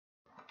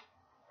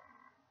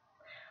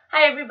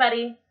Hi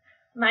everybody,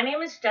 my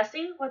name is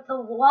Jessie with the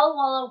Walla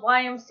Walla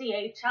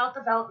YMCA Child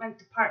Development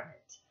Department.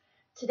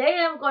 Today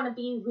I'm going to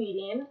be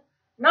reading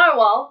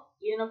Narwhal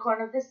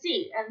Unicorn of the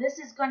Sea, and this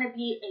is going to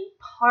be a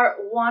part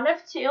 1 of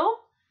 2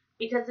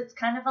 because it's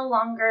kind of a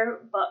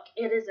longer book.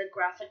 It is a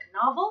graphic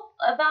novel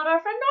about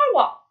our friend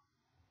Narwhal,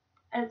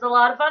 and it's a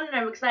lot of fun and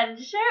I'm excited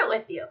to share it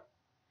with you.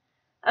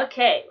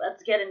 Okay,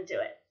 let's get into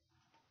it.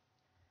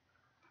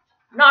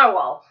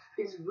 Narwhal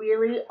is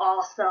really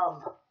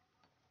awesome.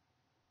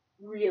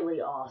 Really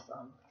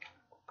awesome.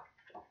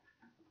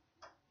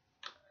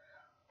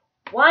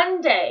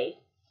 One day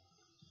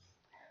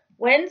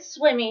when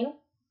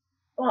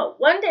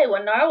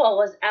Narwhal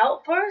was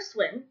out for a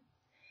swim,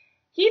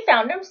 he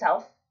found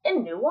himself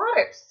in new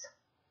waters.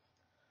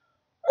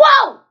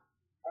 Whoa!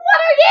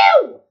 What are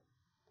you?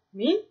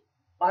 Me?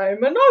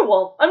 I'm a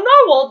narwhal. I'm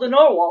Narwhal the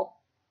narwhal.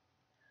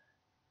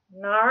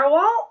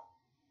 Narwhal?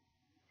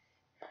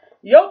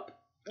 Yup,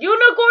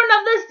 unicorn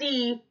of the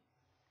sea.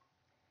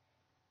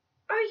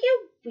 Are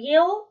you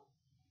real?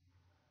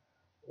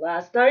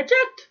 Last I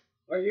checked.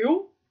 Are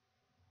you?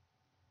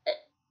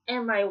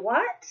 Am I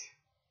what?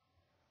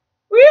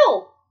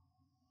 Real.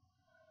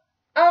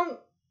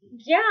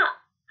 Yeah,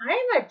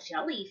 I'm a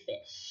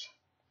jellyfish.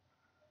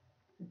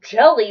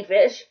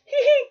 Jellyfish?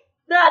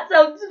 That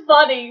sounds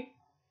funny.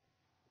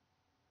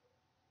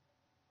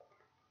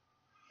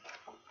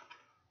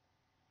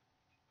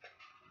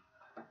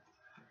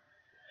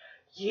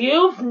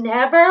 You've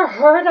never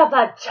heard of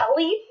a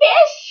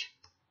jellyfish?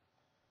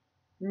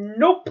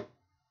 Nope.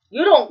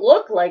 You don't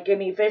look like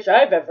any fish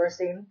I've ever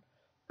seen,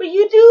 but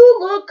you do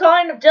look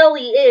kind of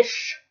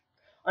jelly-ish.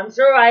 I'm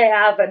sure I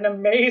have an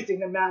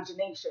amazing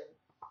imagination.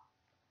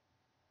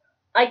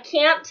 I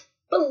can't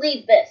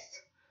believe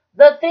this.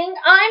 The thing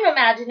I'm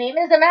imagining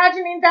is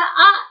imagining that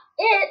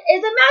it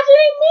is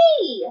imagining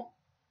me.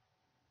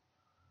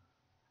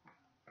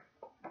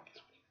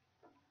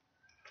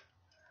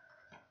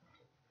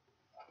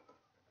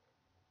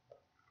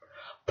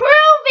 Prove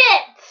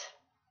it!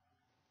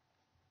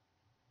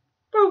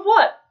 Prove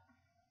what?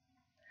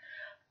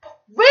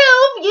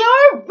 Prove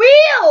you're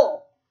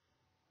real!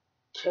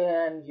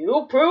 Can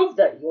you prove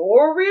that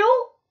you're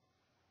real?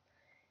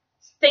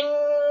 Sting!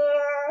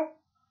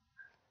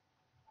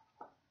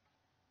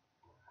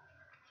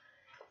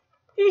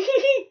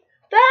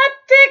 That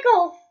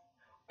tickles!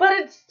 But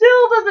it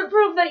still doesn't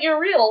prove that you're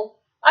real.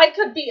 I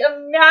could be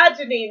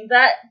imagining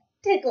that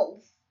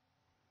tickles.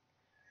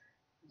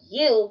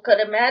 You could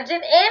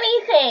imagine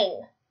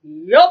anything.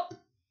 Yup,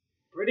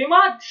 pretty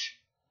much.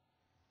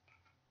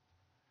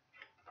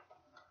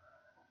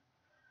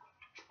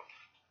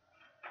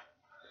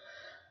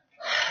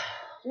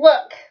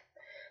 Look,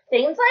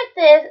 things like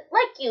this,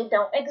 like you,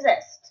 don't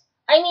exist.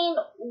 I mean,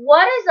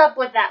 what is up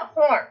with that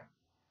horn?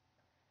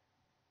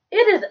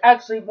 It is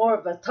actually more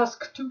of a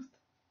tusk tooth.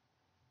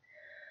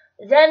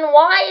 Then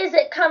why is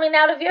it coming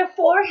out of your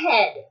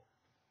forehead?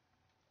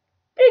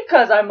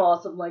 Because I'm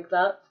awesome like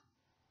that.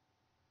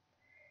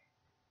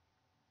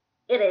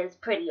 It is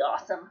pretty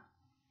awesome.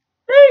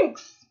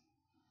 Thanks.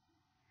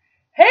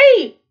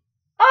 Hey,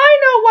 I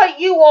know what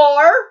you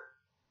are.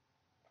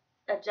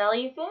 A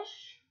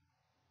jellyfish?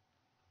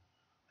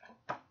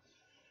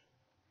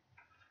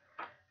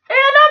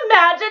 An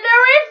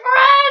imaginary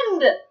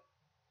friend!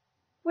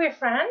 We're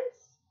friends?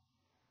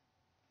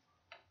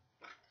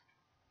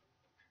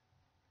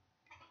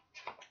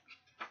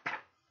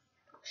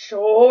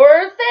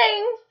 Sure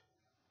thing.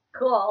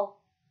 Cool.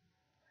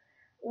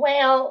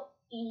 Well,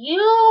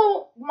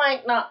 you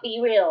might not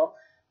be real,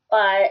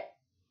 but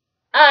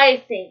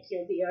I think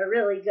you'll be a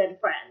really good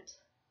friend.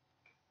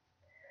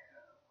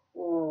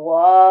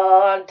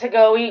 Want to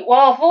go eat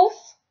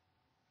waffles?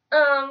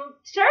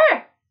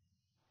 Sure.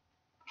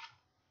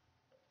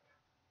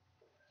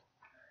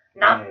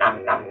 Nom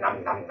nom nom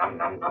nom nom nom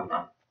nom nom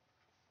nom.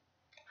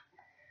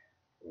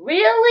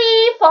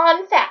 Really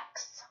fun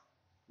facts.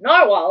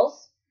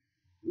 Narwhals,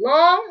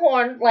 long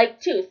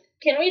horn-like tooth,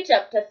 can reach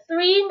up to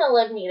 3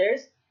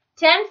 millimeters,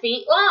 10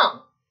 feet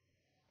long.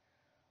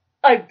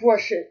 I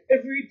brush it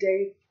every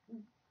day.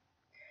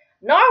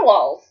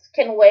 Narwhals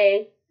can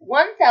weigh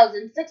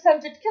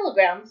 1,600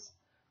 kilograms,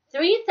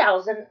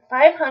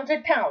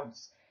 3,500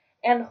 pounds,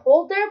 and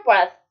hold their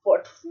breath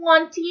for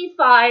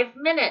 25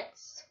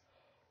 minutes.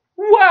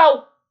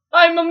 Wow,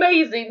 I'm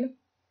amazing!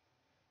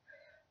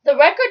 The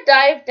record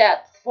dive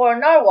depth for a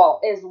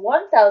narwhal is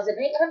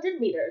 1,800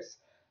 meters,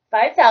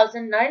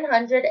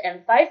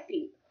 5,905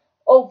 feet,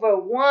 over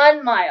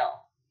 1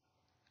 mile.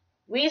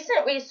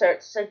 Recent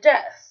research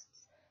suggests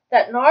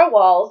that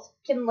narwhals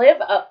can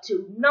live up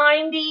to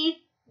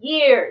 90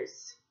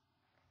 years.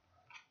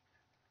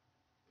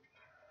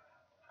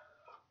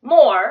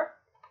 More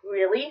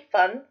really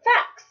fun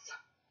facts.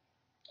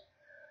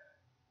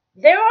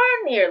 There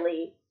are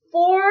nearly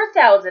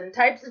 4,000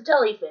 types of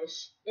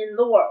jellyfish in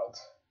the world.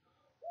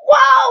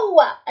 Whoa!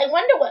 I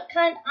wonder what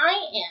kind I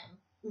am.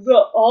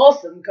 The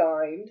awesome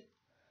kind.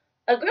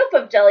 A group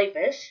of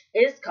jellyfish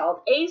is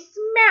called a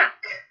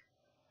smack,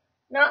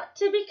 not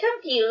to be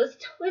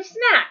confused with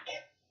snack.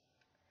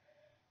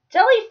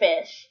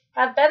 Jellyfish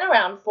have been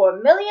around for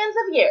millions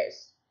of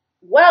years,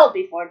 well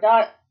before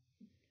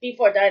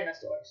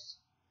dinosaurs.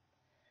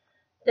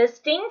 The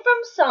sting from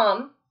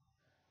some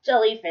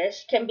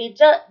jellyfish can be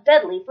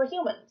deadly for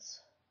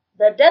humans.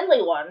 The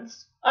deadly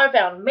ones are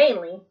found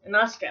mainly in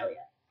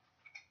Australia.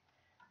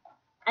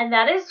 And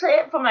that is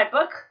it for my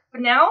book for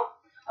now.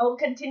 I will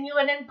continue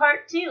it in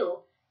part 2.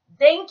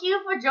 Thank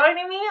you for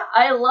joining me.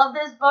 I love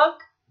this book.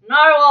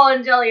 Narwhal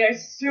and Jelly are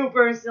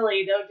super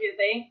silly, don't you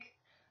think?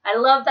 I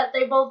love that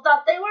they both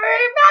thought they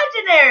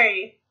were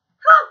imaginary.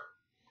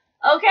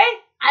 Huh. Okay,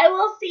 I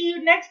will see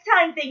you next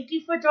time. Thank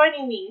you for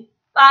joining me.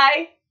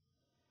 Bye.